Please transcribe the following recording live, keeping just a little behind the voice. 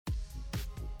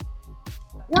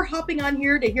we're hopping on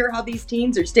here to hear how these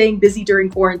teens are staying busy during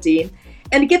quarantine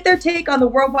and to get their take on the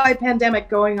worldwide pandemic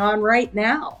going on right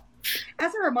now.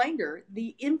 As a reminder,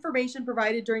 the information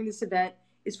provided during this event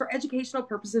is for educational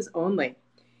purposes only.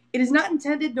 It is not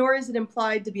intended, nor is it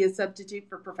implied to be a substitute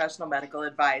for professional medical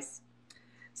advice.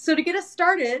 So to get us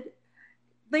started,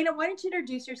 Lena, why don't you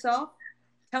introduce yourself?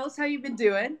 Tell us how you've been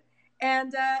doing,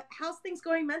 and how's things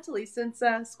going mentally since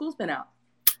school's been out?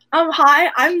 Hi,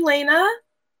 I'm Lena,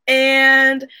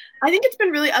 and I think it's been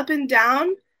really up and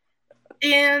down,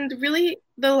 and really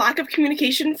the lack of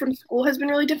communication from school has been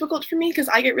really difficult for me because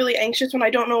I get really anxious when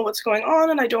I don't know what's going on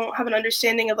and I don't have an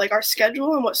understanding of like our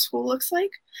schedule and what school looks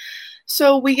like.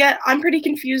 So I'm pretty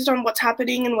confused on what's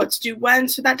happening and what's due when,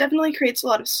 so that definitely creates a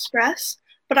lot of stress.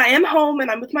 But I am home and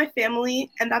I'm with my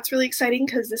family, and that's really exciting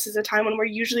because this is a time when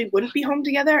we usually wouldn't be home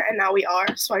together, and now we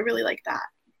are, so I really like that.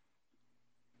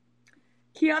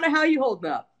 Kiana, how are you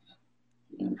holding up?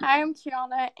 Hi, I'm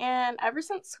Kiana, and ever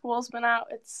since school's been out,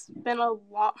 it's been a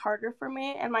lot harder for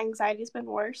me, and my anxiety's been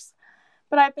worse.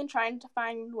 But I've been trying to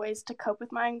find ways to cope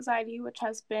with my anxiety, which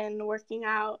has been working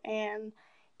out and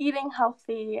eating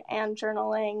healthy and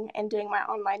journaling and doing my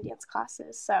online dance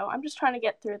classes. So I'm just trying to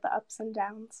get through the ups and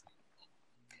downs.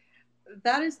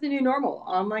 That is the new normal,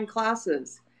 online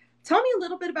classes. Tell me a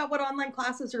little bit about what online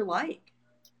classes are like.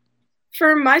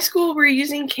 For my school, we're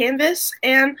using Canvas,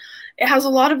 and it has a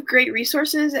lot of great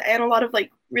resources and a lot of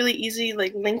like really easy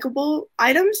like linkable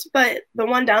items, but the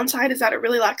one downside is that it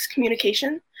really lacks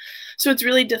communication. So it's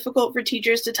really difficult for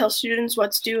teachers to tell students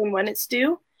what's due and when it's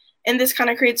due. And this kind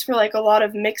of creates for like a lot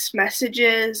of mixed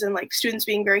messages and like students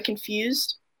being very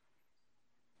confused.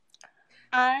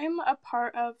 I'm a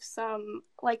part of some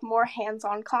like more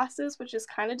hands-on classes, which is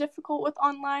kind of difficult with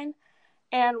online.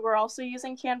 And we're also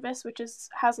using Canvas, which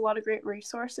has a lot of great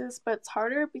resources, but it's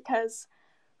harder because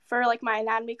for like my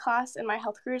anatomy class and my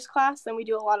health careers class, then we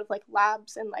do a lot of like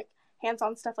labs and like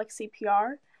hands-on stuff like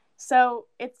CPR. So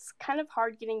it's kind of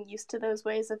hard getting used to those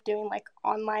ways of doing like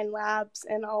online labs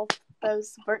and all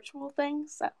those virtual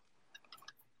things. So.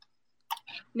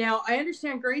 Now, I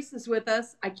understand Grace is with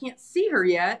us. I can't see her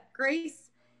yet. Grace,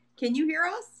 can you hear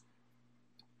us?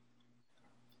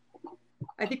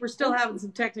 I think we're still having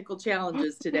some technical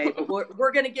challenges today, but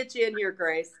we're going to get you in here,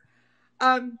 Grace.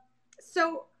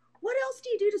 So what else do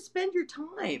you do to spend your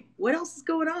time? What else is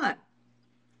going on?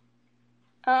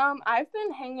 I've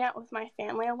been hanging out with my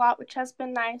family a lot, which has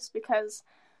been nice because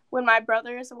when my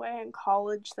brother is away in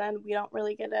college, then we don't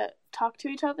really get to talk to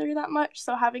each other that much.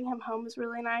 So having him home is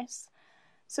really nice.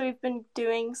 So we've been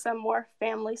doing some more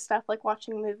family stuff like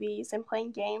watching movies and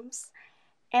playing games.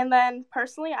 And then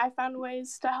personally, I found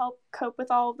ways to help cope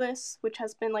with all of this, which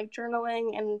has been like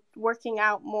journaling and working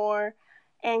out more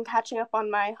and catching up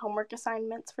on my homework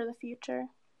assignments for the future.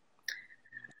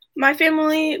 We have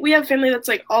family that's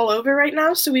like all over right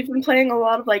now, so we've been playing a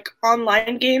lot of like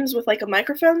online games with like a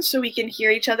microphone so we can hear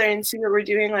each other and see what we're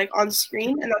doing like on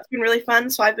screen, and that's been really fun.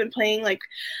 So I've been playing like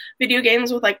video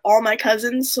games with like all my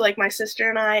cousins, so like my sister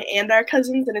and I and our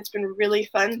cousins, and it's been really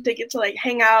fun to get to like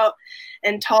hang out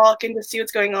and talk and to see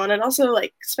what's going on and also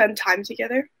like spend time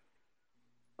together.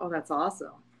 Oh, that's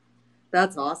awesome.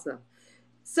 That's awesome.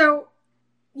 So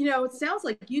it sounds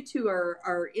like you two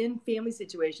are in family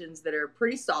situations that are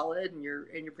pretty solid, and your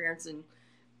parents and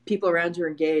people around you are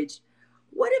engaged.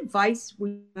 What advice would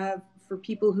you have for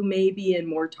people who may be in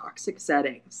more toxic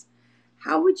settings?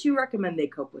 How would you recommend they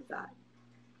cope with that?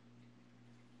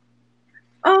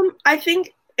 I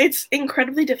think it's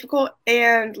incredibly difficult,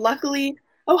 and luckily,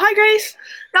 oh, hi, Grace.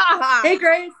 Hey,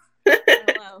 Grace.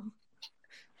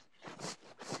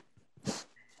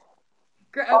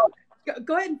 Hello.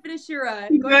 Go ahead and finish your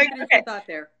your thought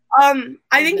there.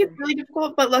 I think it's really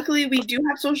difficult, but luckily we do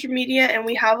have social media and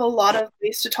we have a lot of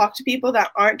ways to talk to people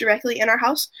that aren't directly in our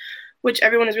house, which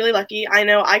everyone is really lucky. I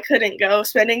know I couldn't go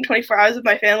spending 24 hours with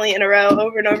my family in a row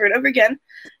over and over and over again.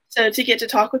 So to get to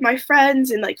talk with my friends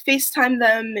and like FaceTime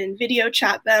them and video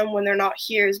chat them when they're not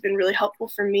here has been really helpful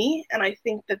for me. And I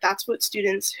think that that's what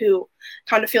students who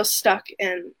kind of feel stuck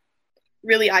and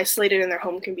really isolated in their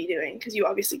home can be doing, because you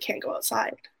obviously can't go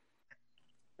outside.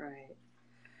 Right.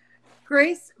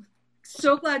 Grace,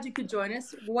 so glad you could join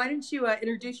us. Why don't you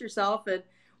introduce yourself? And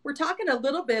we're talking a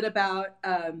little bit about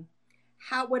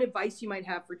what advice you might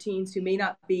have for teens who may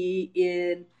not be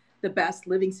in the best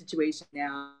living situation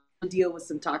now to deal with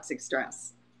some toxic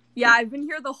stress. Yeah, I've been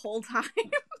here the whole time.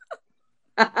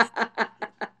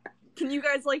 Can you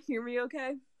guys hear me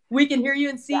okay? We can hear you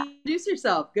and see. Yeah. Introduce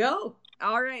yourself. Go.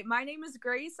 All right. My name is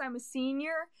Grace. I'm a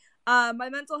senior. My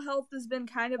mental health has been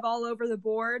kind of all over the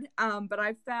board, but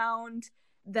I've found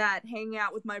that hanging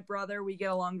out with my brother, we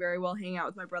get along very well. Hanging out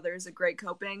with my brother is a great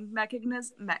coping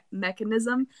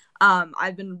mechanism.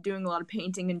 I've been doing a lot of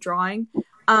painting and drawing,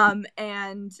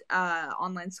 and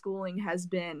online schooling has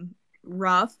been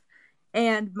rough.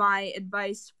 And my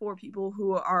advice for people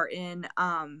who are in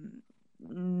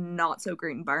not so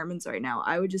great environments right now,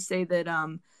 I would just say that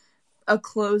a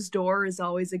closed door is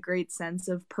always a great sense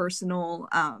of personal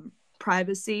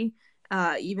privacy.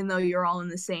 Even though you're all in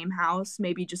the same house,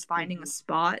 maybe just finding a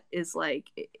spot is like,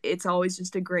 it's always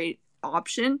just a great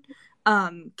option.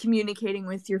 Communicating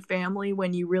with your family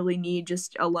when you really need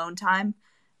just alone time.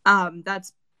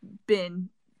 That's been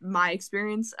my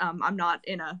experience. I'm not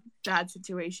in a bad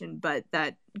situation, but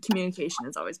that communication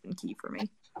has always been key for me.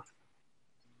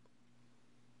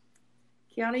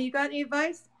 Kiana, you got any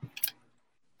advice?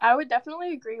 I would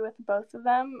definitely agree with both of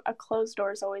them. A closed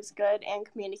door is always good, and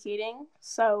communicating.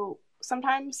 So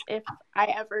sometimes if I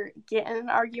ever get in an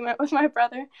argument with my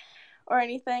brother or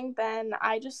anything, then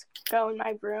I just go in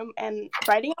my room, and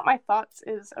writing out my thoughts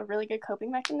is a really good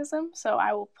coping mechanism. So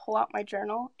I will pull out my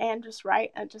journal and just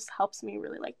write, and it just helps me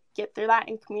really like get through that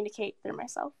and communicate through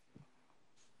myself.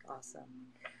 Awesome.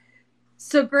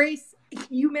 So Grace,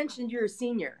 you mentioned you're a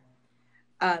senior.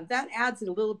 That adds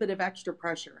a little bit of extra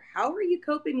pressure. How are you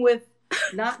coping with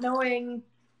not knowing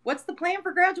what's the plan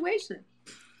for graduation?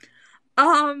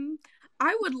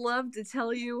 I would love to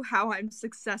tell you how I'm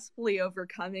successfully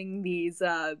overcoming these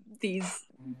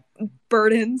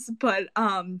burdens, but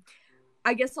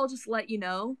I guess I'll just let you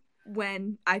know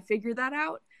when I figure that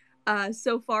out.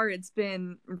 So far it's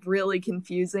been really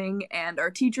confusing, and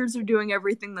our teachers are doing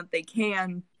everything that they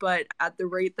can, but at the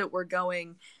rate that we're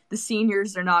going, the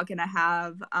seniors are not going to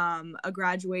have a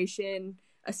graduation,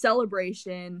 a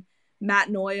celebration,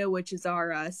 Matanoia, which is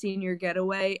our senior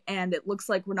getaway, and it looks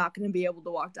like we're not going to be able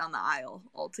to walk down the aisle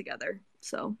altogether.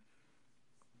 So,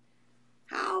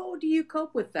 how do you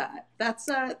cope with that? That's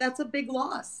a big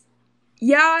loss.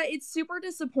 Yeah, it's super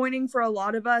disappointing for a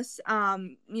lot of us. A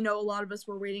lot of us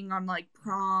were waiting on like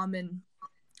prom and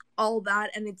all that,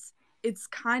 and it's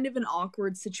kind of an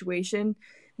awkward situation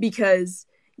because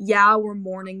we're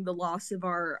mourning the loss of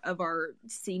our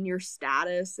senior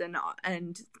status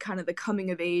and kind of the coming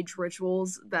of age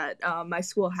rituals that my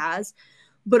school has,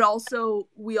 but also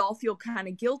we all feel kind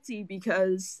of guilty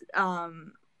because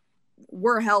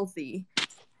we're healthy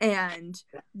and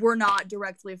we're not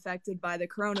directly affected by the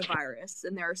coronavirus,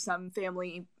 and there are some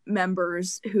family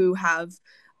members who have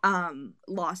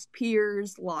lost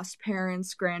peers, lost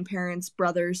parents, grandparents,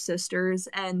 brothers, sisters,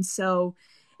 and so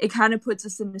it kind of puts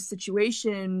us in a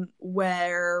situation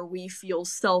where we feel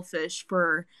selfish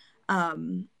for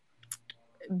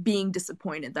being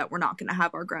disappointed that we're not going to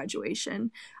have our graduation.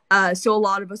 So a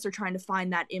lot of us are trying to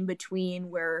find that in between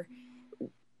where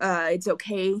it's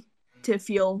okay to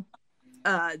feel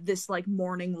this like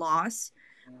mourning loss,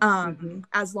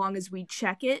 as long as we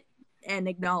check it and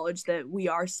acknowledge that we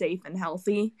are safe and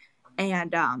healthy,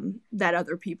 and that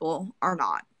other people are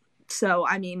not. So,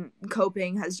 I mean,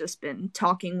 coping has just been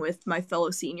talking with my fellow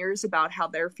seniors about how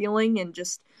they're feeling and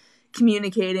just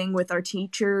communicating with our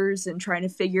teachers and trying to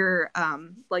figure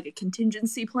like a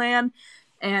contingency plan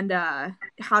and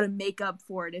how to make up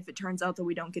for it if it turns out that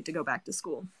we don't get to go back to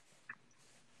school.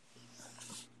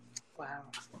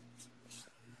 Wow.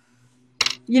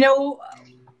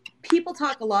 People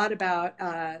talk a lot about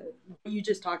what you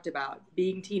just talked about,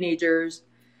 being teenagers,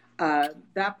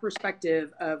 that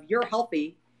perspective of you're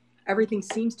healthy, everything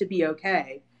seems to be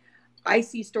okay. I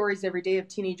see stories every day of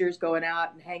teenagers going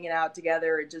out and hanging out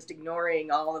together and just ignoring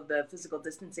all of the physical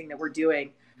distancing that we're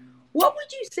doing. What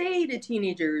would you say to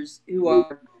teenagers who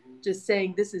are just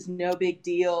saying, this is no big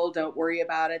deal, don't worry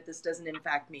about it, this doesn't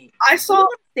impact me? I saw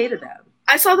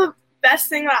the best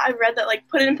thing that I read that like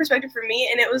put it in perspective for me,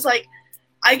 and it was like,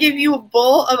 I give you a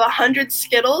bowl of 100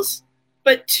 Skittles,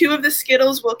 but 2 of the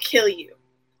Skittles will kill you.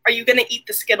 Are you gonna eat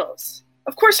the Skittles?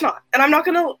 Of course not. And I'm not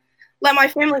gonna let my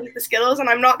family eat the Skittles, and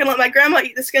I'm not gonna let my grandma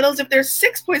eat the Skittles if there's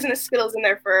 6 poisonous Skittles in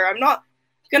there for her. I'm not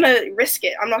gonna risk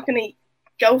it. I'm not gonna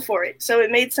go for it. So it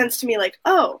made sense to me, like,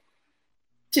 oh,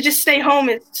 to just stay home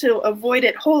is to avoid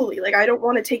it wholly. Like, I don't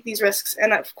want to take these risks,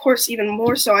 and of course, even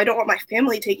more so, I don't want my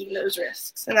family taking those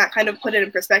risks. And that kind of put it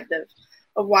in perspective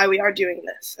of why we are doing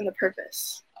this and the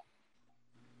purpose.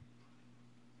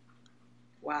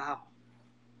 Wow.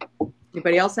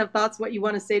 Anybody else have thoughts what you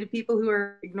want to say to people who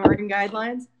are ignoring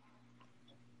guidelines?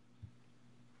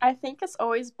 I think it's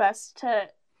always best to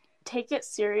take it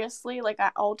seriously, like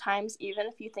at all times, even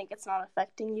if you think it's not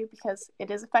affecting you, because it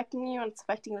is affecting you and it's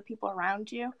affecting the people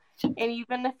around you. And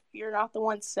even if you're not the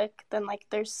one sick, then like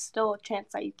there's still a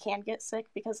chance that you can get sick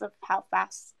because of how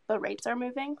fast the rates are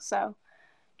moving. So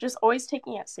just always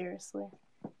taking it seriously.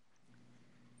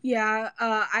 Yeah,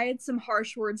 I had some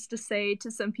harsh words to say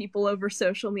to some people over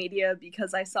social media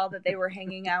because I saw that they were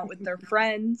hanging out with their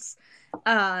friends,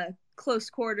 close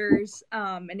quarters,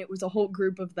 and it was a whole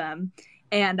group of them.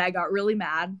 And I got really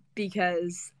mad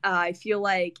because I feel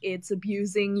like it's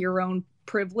abusing your own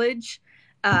privilege.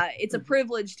 It's a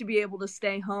privilege to be able to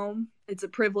stay home. It's a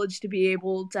privilege to be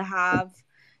able to have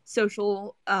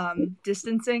social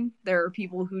distancing. There are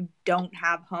people who don't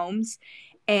have homes.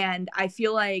 And I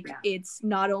feel like it's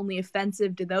not only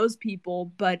offensive to those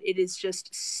people, but it is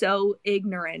just so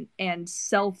ignorant and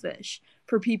selfish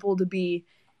for people to be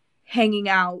hanging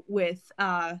out with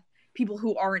people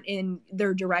who aren't in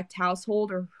their direct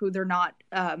household or who they're not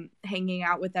hanging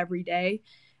out with every day.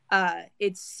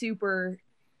 It's super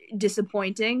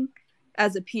disappointing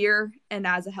as a peer and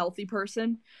as a healthy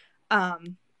person.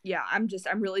 I'm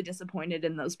really disappointed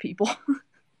in those people.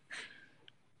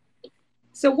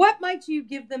 So what might you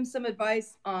give them some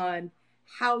advice on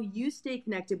how you stay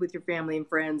connected with your family and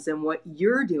friends and what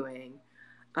you're doing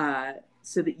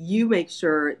so that you make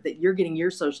sure that you're getting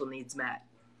your social needs met?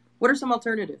 What are some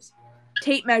alternatives?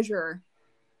 Tape measure.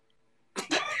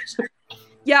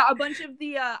 Yeah, a bunch of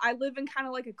I live in kind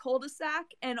of like a cul-de-sac,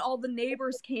 and all the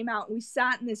neighbors came out and we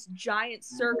sat in this giant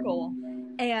circle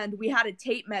and we had a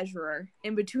tape measurer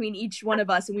in between each one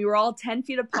of us, and we were all 10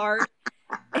 feet apart.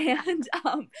 And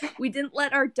we didn't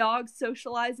let our dogs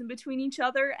socialize in between each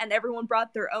other, and everyone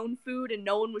brought their own food and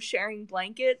no one was sharing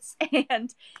blankets,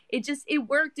 and it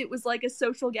worked. It was like a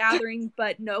social gathering,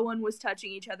 but no one was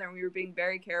touching each other and we were being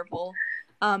very careful.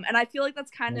 And I feel like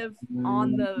that's kind of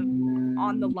on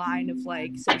the line of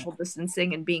like social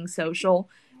distancing and being social,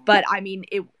 but I mean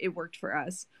it worked for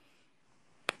us.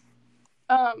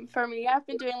 For me, I've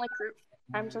been doing like group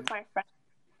times with my friends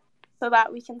so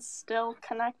that we can still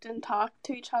connect and talk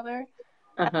to each other.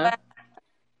 And then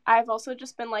I've also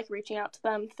just been like reaching out to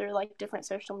them through like different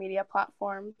social media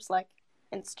platforms like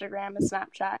Instagram and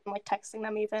Snapchat, and like texting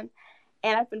them even.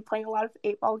 And I've been playing a lot of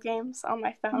 8-ball games on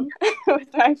my phone with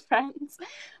my friends.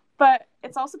 But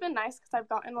it's also been nice because I've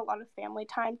gotten a lot of family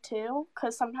time too,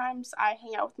 because sometimes I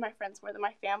hang out with my friends more than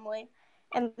my family.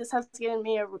 And this has given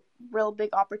me a real big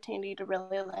opportunity to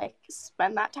really like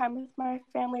spend that time with my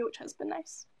family, which has been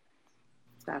nice.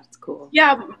 That's cool.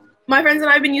 Yeah, my friends and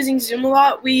I have been using Zoom a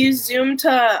lot. We use Zoom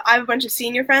I have a bunch of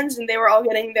senior friends, and they were all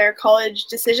getting their college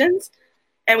decisions.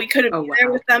 And we couldn't be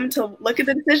there with them to look at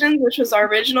the decisions, which was our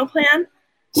original plan.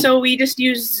 So we just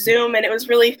used Zoom, and it was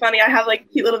really funny. I have like a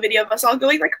cute little video of us all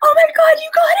going like, "Oh my God, you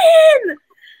got in!"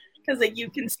 Because like you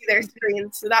can see their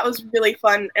screens. So that was really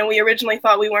fun. And we originally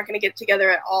thought we weren't going to get together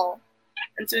at all,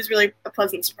 and so it was really a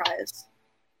pleasant surprise.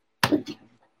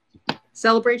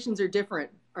 Celebrations are different,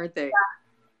 aren't they? Yeah.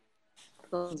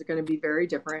 Celebrations are going to be very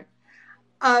different.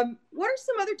 What are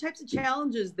some other types of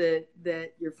challenges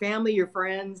that your family, your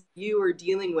friends, you are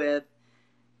dealing with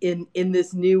in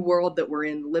this new world that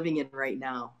we're living in right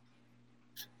now?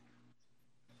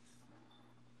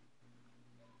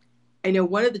 I know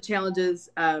one of the challenges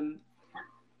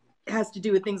has to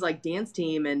do with things like dance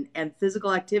team and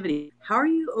physical activity. How are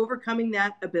you overcoming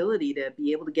that ability to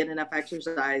be able to get enough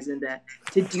exercise and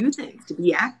to do things, to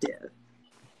be active?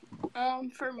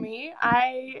 For me,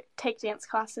 I take dance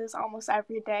classes almost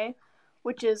every day,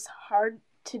 which is hard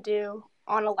to do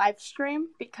on a live stream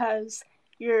because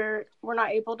we're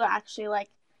not able to actually like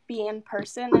be in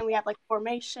person, and we have like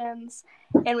formations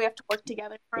and we have to work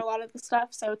together for a lot of the stuff.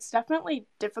 So it's definitely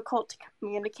difficult to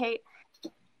communicate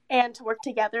and to work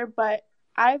together, but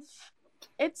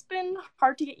it's been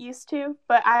hard to get used to,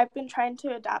 but I've been trying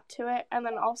to adapt to it. And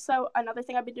then also another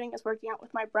thing I've been doing is working out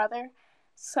with my brother.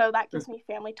 So that gives me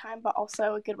family time, but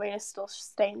also a good way to still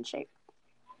stay in shape.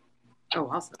 Oh,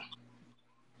 awesome.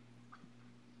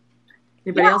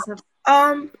 Anybody else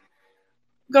have?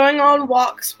 Going on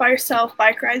walks by yourself,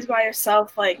 bike rides by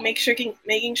yourself, like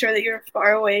making sure that you're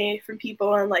far away from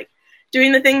people, and like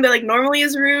doing the thing that like normally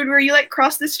is rude, where you like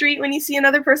cross the street when you see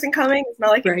another person coming. It's not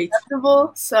like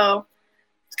acceptable, so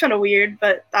it's kind of weird,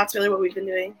 but that's really what we've been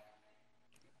doing.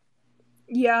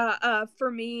 Yeah, for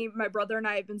me, my brother and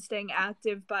I have been staying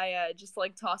active by just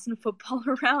like tossing a football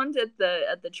around at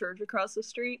the church across the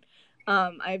street.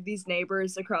 I have these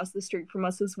neighbors across the street from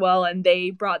us as well, and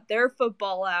they brought their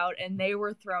football out and they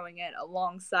were throwing it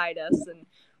alongside us, and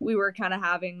we were kind of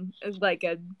having like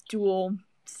a dual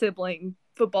sibling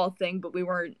football thing, but we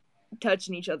weren't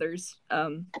touching each other's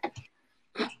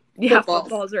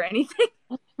footballs or anything.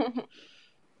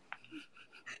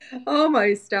 Oh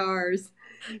my stars.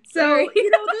 So,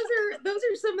 those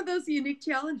are some of those unique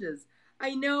challenges.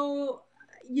 I know,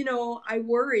 I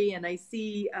worry, and I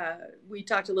see, we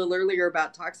talked a little earlier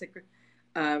about toxic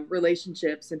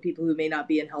relationships and people who may not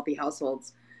be in healthy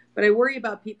households. But I worry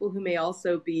about people who may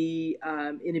also be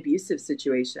in abusive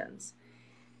situations.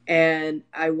 And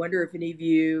I wonder if any of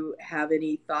you have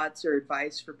any thoughts or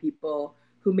advice for people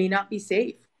who may not be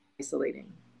safe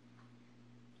isolating.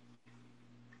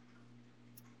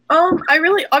 I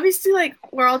really, obviously, like,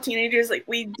 we're all teenagers, like,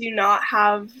 we do not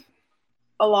have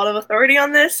a lot of authority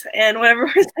on this, and whatever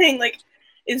we're saying, like,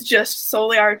 is just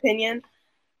solely our opinion.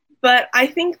 But I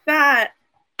think that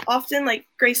often, like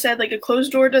Grace said, like, a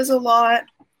closed door does a lot.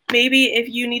 Maybe if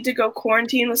you need to go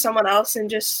quarantine with someone else and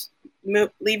just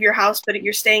leave your house, but if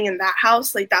you're staying in that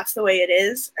house, like, that's the way it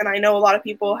is. And I know a lot of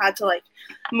people had to, like,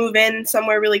 move in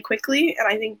somewhere really quickly, and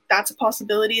I think that's a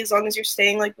possibility as long as you're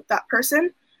staying, like, with that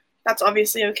person. That's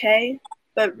obviously okay.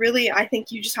 But really, I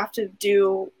think you just have to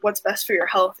do what's best for your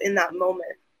health in that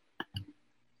moment.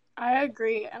 I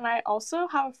agree. And I also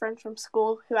have a friend from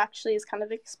school who actually is kind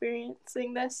of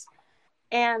experiencing this.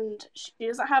 And she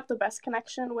doesn't have the best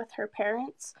connection with her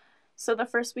parents. So the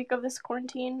first week of this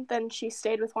quarantine, then she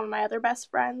stayed with one of my other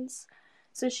best friends.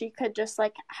 So she could just,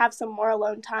 like, have some more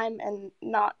alone time and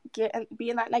not be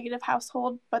in that negative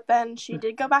household. But then she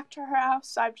did go back to her house.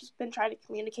 So I've just been trying to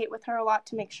communicate with her a lot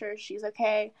to make sure she's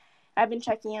okay. I've been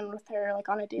checking in with her, like,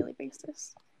 on a daily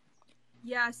basis.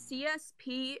 Yeah,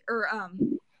 CSP or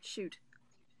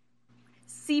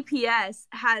CPS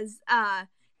has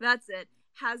that's it,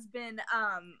 has been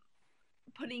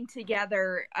putting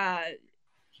together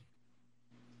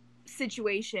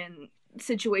situational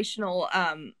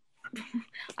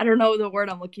I don't know the word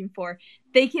I'm looking for.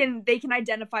 They can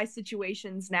identify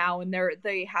situations now, and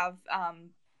they have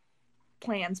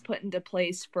plans put into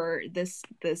place for this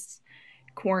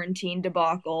quarantine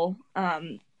debacle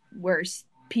where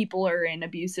people are in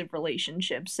abusive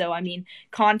relationships. So, I mean,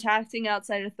 contacting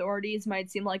outside authorities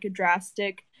might seem like a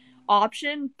drastic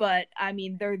option, but I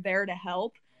mean, they're there to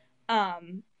help.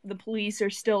 The police are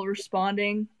still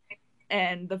responding,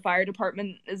 and the fire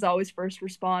department is always first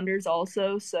responders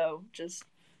also. So just,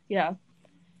 yeah.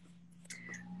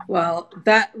 Well,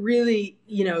 that really,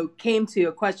 came to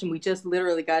a question we just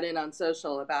literally got in on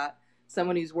social about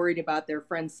someone who's worried about their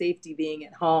friend's safety being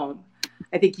at home.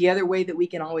 I think the other way that we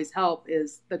can always help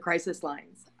is the crisis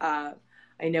lines. I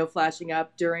know flashing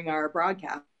up during our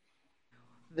broadcast,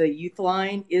 the youth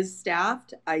line is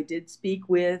staffed. I did speak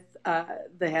with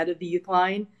the head of the youth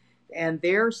line, and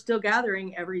they're still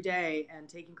gathering every day and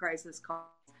taking crisis calls.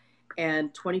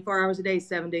 And 24 hours a day,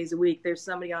 7 days a week, there's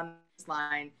somebody on this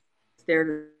line there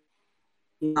to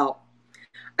help.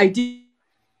 I do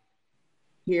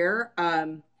hear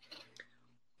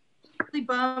really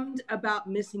bummed about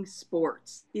missing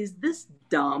sports. Is this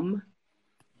dumb?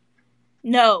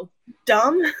 No.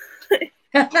 Dumb?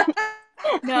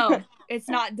 No, it's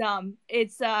not dumb.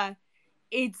 It's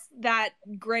that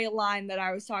gray line that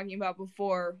I was talking about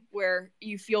before, where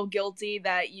you feel guilty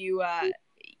that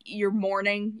you're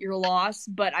mourning your loss.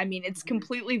 But I mean, it's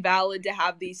completely valid to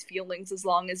have these feelings as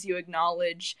long as you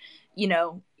acknowledge,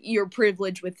 your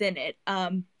privilege within it.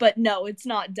 But no, it's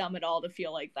not dumb at all to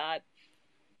feel like that.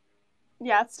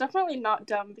 Yeah, it's definitely not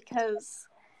dumb, because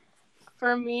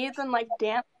for me, then, like,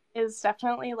 dance is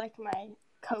definitely, like, my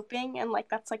coping, and, like,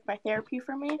 that's, like, my therapy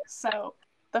for me. So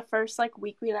the first, like,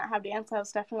 week we didn't have dance, I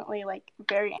was definitely, like,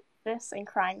 very anxious and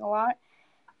crying a lot.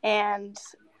 And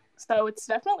so it's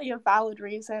definitely a valid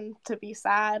reason to be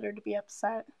sad or to be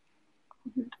upset.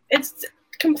 It's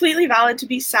completely valid to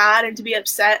be sad and to be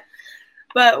upset.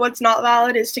 But what's not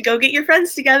valid is to go get your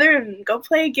friends together and go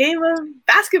play a game of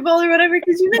basketball or whatever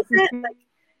because you missed it. Like,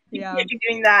 you can't be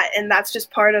doing that, and that's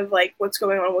just part of, like, what's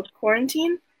going on with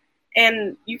quarantine.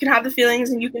 And you can have the feelings,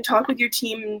 and you can talk with your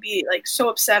team and be, like, so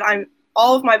upset.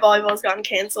 All of my volleyball has gotten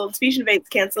canceled. Speech and debate's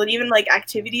canceled. Even, like,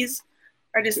 activities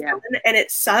are just done, and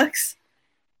it sucks.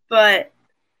 But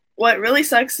what really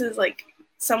sucks is, like,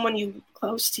 someone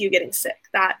close to you getting sick.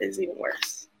 That is even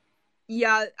worse.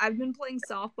 Yeah, I've been playing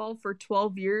softball for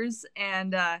 12 years,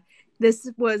 and this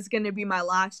was going to be my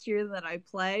last year that I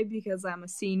play because I'm a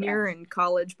senior and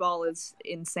college ball is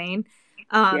insane.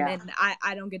 And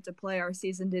I don't get to play. Our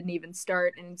season didn't even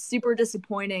start, and it's super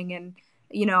disappointing. And,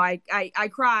 I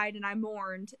cried and I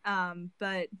mourned.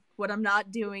 But what I'm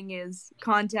not doing is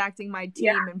contacting my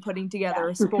team and putting together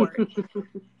a sport.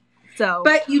 So,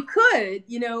 but you could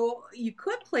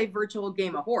play virtual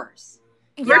game of horse.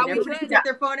 Yeah, we could get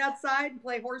their phone outside and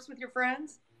play horse with your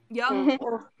friends. Yeah,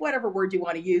 or whatever word you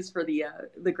want to use for the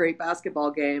great basketball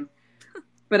game.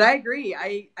 But I agree.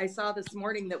 I saw this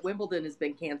morning that Wimbledon has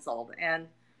been canceled, and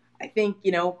I think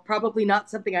probably not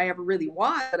something I ever really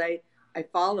watch, but I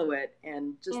follow it,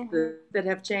 and just that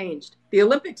have changed. The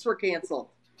Olympics were canceled.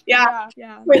 Yeah.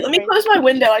 Yeah. Wait, let me close my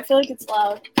window. I feel like it's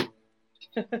loud.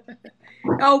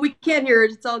 Oh, we can't hear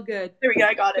it. It's all good. There we go.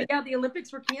 I got But it. yeah, the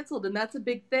Olympics were canceled, and that's a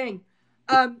big thing.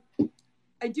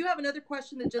 I do have another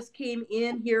question that just came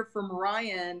in here from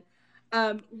Ryan.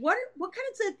 What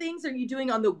kinds of things are you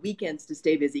doing on the weekends to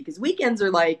stay busy? Because weekends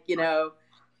are like,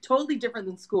 totally different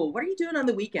than school. What are you doing on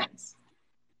the weekends?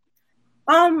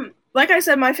 Like I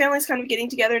said, my family's kind of getting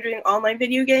together doing online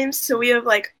video games. So we have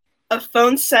like a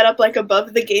phone set up like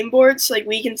above the game board, so like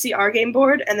we can see our game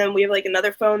board, and then we have like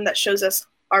another phone that shows us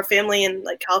our family in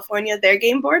like California, their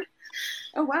game board.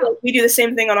 Oh wow. So we do the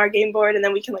same thing on our game board, and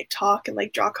then we can like talk and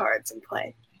like draw cards and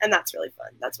play. And that's really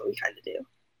fun. That's what we kind of do.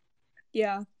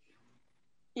 Yeah.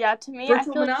 Yeah, to me,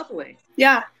 Virtual Monopoly.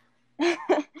 Yeah.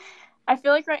 I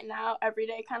feel like right now every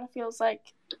day kind of feels like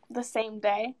the same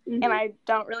day, Mhm. and I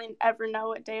don't really ever know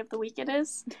what day of the week it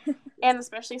is. And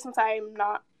especially since I'm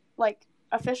not like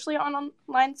officially on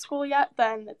online school yet,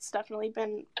 then it's definitely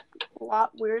been a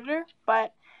lot weirder.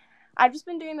 But I've just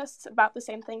been doing this about the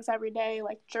same things every day,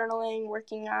 like journaling,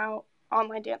 working out,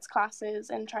 online dance classes,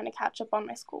 and trying to catch up on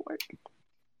my schoolwork.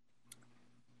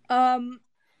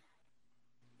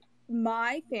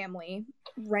 My family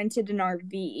rented an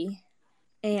RV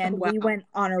and Wow. we went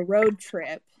on a road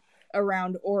trip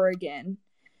around Oregon.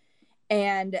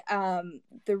 And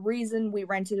the reason we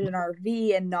rented an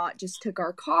RV and not just took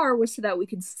our car was so that we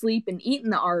could sleep and eat in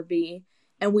the RV,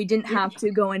 and we didn't have to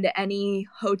go into any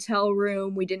hotel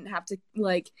room. We didn't have to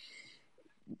like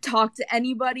talk to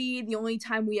anybody. The only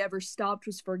time we ever stopped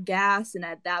was for gas, and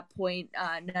at that point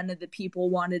none of the people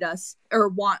wanted us or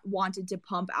wanted to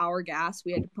pump our gas.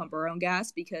 We had to pump our own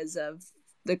gas because of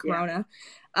the corona.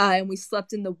 And we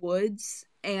slept in the woods.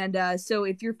 And so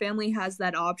if your family has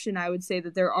that option, I would say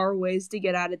that there are ways to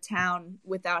get out of town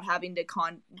without having to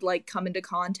come into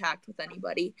contact with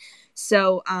anybody.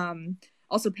 So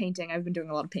also painting. I've been doing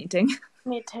a lot of painting.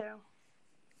 Me too.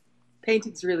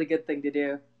 Painting's a really good thing to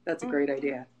do. That's a great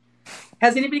idea.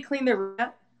 Has anybody cleaned their room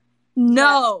yet?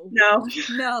 No. No.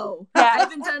 Yeah, I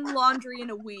haven't done laundry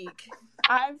in a week.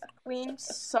 I've cleaned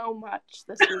so much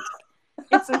this week.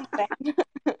 It's insane.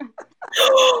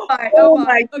 Oh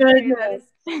my goodness.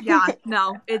 Yeah,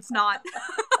 no, it's not.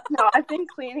 No, I've been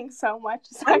cleaning so much.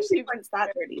 It's Actually, actually it's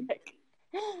that dirty.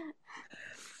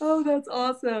 Oh, that's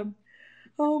awesome.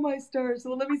 Oh, my stars.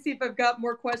 Well, let me see if I've got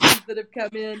more questions that have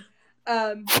come in.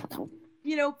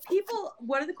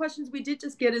 One of the questions we did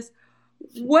just get is,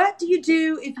 what do you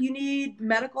do if you need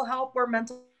medical help or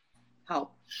mental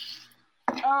help?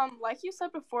 Like you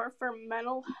said before, for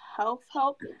mental health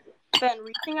help, then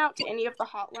reaching out to any of the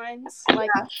hotlines, like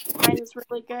mine is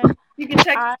really good. You can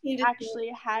check. I actually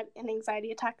had an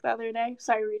anxiety attack the other day,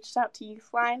 so I reached out to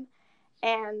Youthline,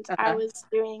 and I was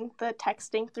doing the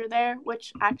texting through there,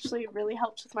 which actually really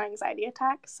helped with my anxiety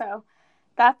attack. So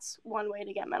that's one way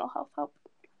to get mental health help.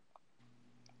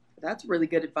 That's really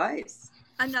good advice.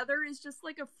 Another is just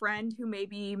like a friend who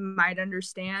maybe might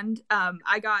understand.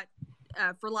 I got,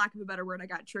 for lack of a better word, I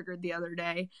got triggered the other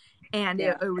day, and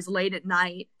it was late at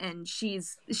night, and she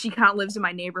kind of lives in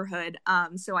my neighborhood.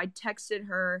 So I texted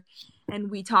her,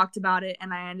 and we talked about it,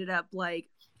 and I ended up like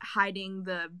hiding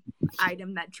the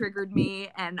item that triggered me,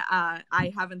 and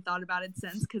I haven't thought about it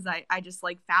since, because I just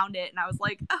like found it, and I was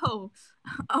like, oh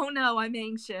no, I'm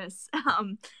anxious.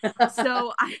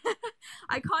 So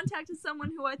I contacted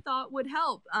someone who I thought would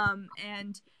help,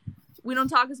 and we don't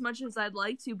talk as much as I'd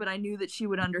like to, but I knew that she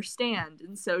would understand.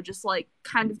 And so just like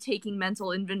kind of taking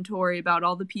mental inventory about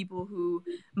all the people who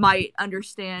might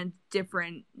understand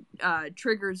different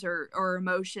triggers or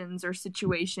emotions or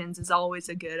situations is always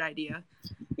a good idea.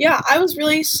 Yeah, I was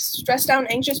really stressed out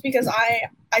and anxious because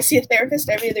I see a therapist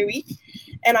every other week,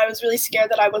 and I was really scared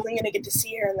that I wasn't going to get to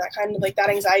see her, and that kind of like that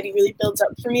anxiety really builds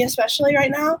up for me, especially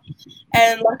right now.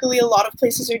 And luckily a lot of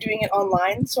places are doing it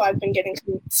online, so I've been getting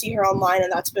to see her online,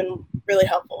 and that's been really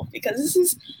helpful, because this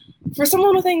is, for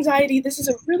someone with anxiety, this is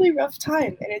a really rough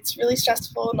time, and it's really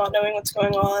stressful not knowing what's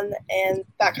going on, and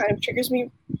that kind of triggers me,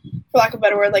 for lack of a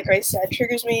better word, like Grace said,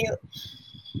 triggers me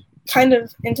kind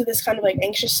of into this kind of like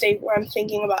anxious state where I'm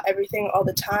thinking about everything all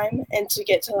the time, and to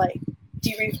get to like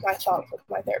debrief my thoughts with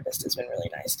my therapist has been really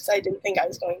nice, because I didn't think I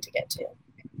was going to get to.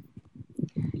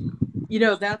 You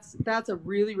know, that's a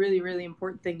really, really, really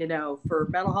important thing to know for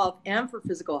mental health and for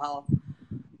physical health.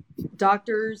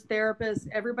 Doctors, therapists,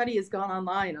 everybody has gone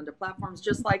online onto platforms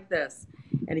just like this.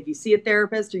 And if you see a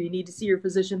therapist or you need to see your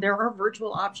physician, there are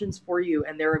virtual options for you,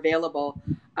 and they're available.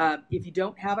 If you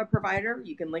don't have a provider,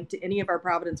 you can link to any of our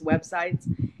Providence websites,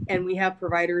 and we have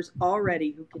providers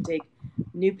already who can take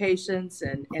new patients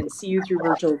and see you through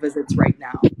virtual visits right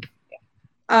now.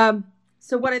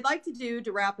 So what I'd like to do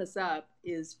to wrap us up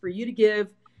is for you to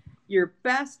give your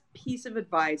best piece of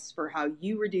advice for how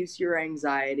you reduce your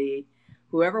anxiety.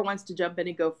 Whoever wants to jump in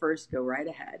and go first, go right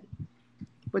ahead.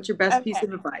 What's your best piece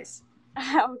of advice?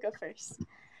 I'll go first.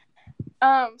 So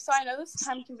I know this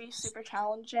time can be super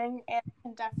challenging and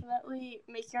can definitely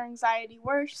make your anxiety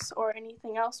worse or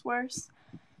anything else worse.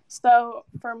 So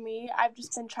for me, I've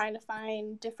just been trying to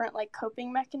find different like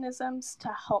coping mechanisms to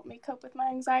help me cope with my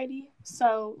anxiety.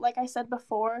 So like I said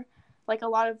before, like a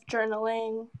lot of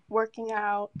journaling, working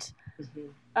out,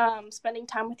 spending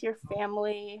time with your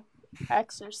family,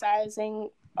 exercising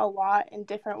a lot in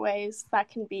different ways. That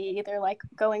can be either like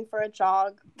going for a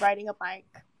jog, riding a bike,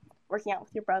 working out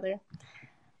with your brother,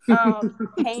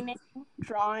 painting,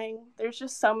 drawing. There's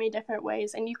just so many different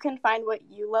ways, and you can find what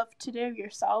you love to do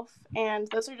yourself, and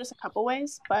those are just a couple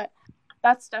ways, but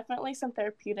that's definitely some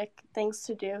therapeutic things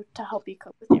to do to help you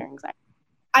cope with your anxiety.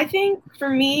 I think for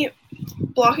me,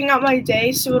 blocking out my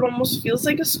day so it almost feels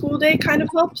like a school day kind of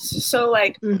helps. So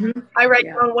like I write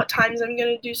down what times I'm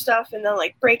going to do stuff, and then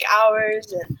like break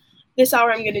hours, and this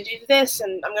hour I'm going to do this,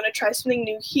 and I'm going to try something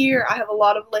new here. I have a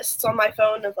lot of lists on my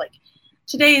phone of like,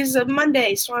 today is a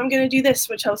Monday, so I'm going to do this,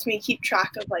 which helps me keep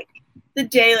track of like the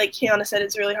day. Like Kiana said,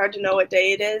 it's really hard to know what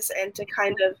day it is, and to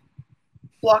kind of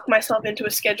block myself into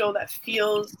a schedule that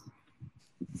feels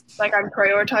like I'm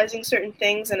prioritizing certain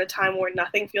things in a time where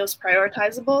nothing feels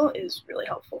prioritizable is really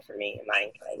helpful for me in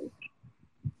my anxiety.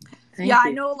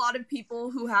 I know a lot of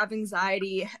people who have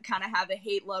anxiety kind of have a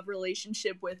hate-love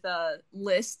relationship with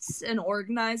lists and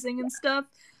organizing and stuff.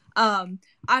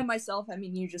 I myself, I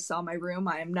mean, you just saw my room.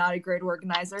 I am not a great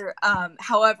organizer.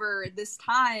 However, this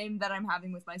time that I'm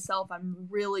having with myself, I'm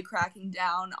really cracking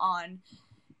down on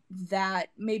that.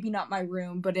 Maybe not my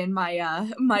room, but in my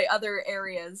my other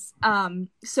areas.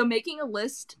 So making a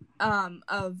list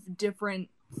of different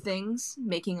things,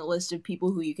 making a list of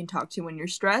people who you can talk to when you're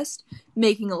stressed,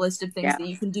 making a list of things that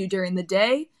you can do during the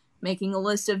day, making a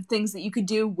list of things that you could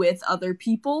do with other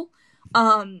people.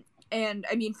 And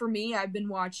I mean, for me, I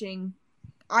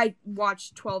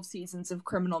watched 12 seasons of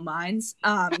Criminal Minds.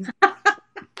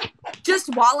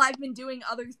 Just while I've been doing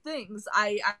other things,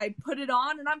 I put it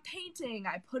on and I'm painting.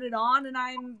 I put it on and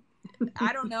I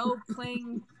don't know,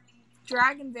 playing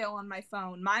Dragonvale on my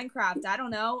phone, Minecraft, I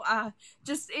don't know.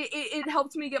 Just it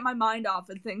helped me get my mind off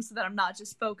of things so that I'm not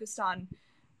just focused on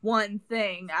one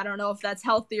thing. I don't know if that's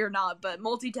healthy or not, but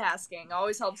multitasking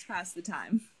always helps pass the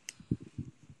time.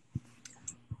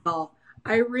 Well,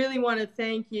 I really want to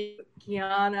thank you,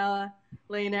 Kiana,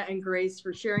 Lena, and Grace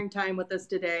for sharing time with us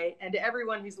today, and to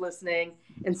everyone who's listening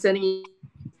and sending.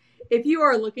 If you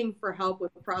are looking for help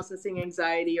with processing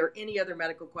anxiety or any other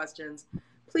medical questions,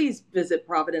 please visit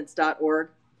providence.org.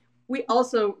 We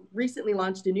also recently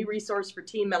launched a new resource for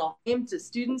teen mental health to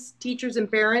students, teachers,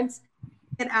 and parents.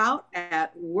 Get out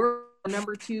at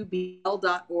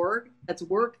work2bewell.org. That's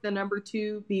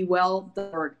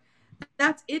work2bewell.org.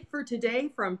 That's it for today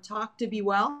from Talk to Be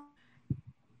Well.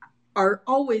 Are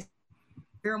always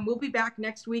here, and we'll be back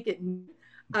next week to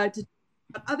talk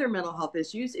about other mental health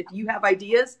issues. If you have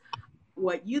ideas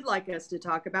what you'd like us to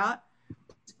talk about,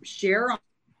 share on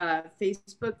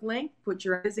Facebook link, put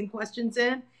your ideas and questions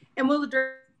in, and we'll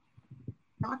address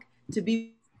Talk to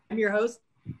Be. I'm your host,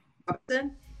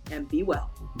 Robinson, and be well.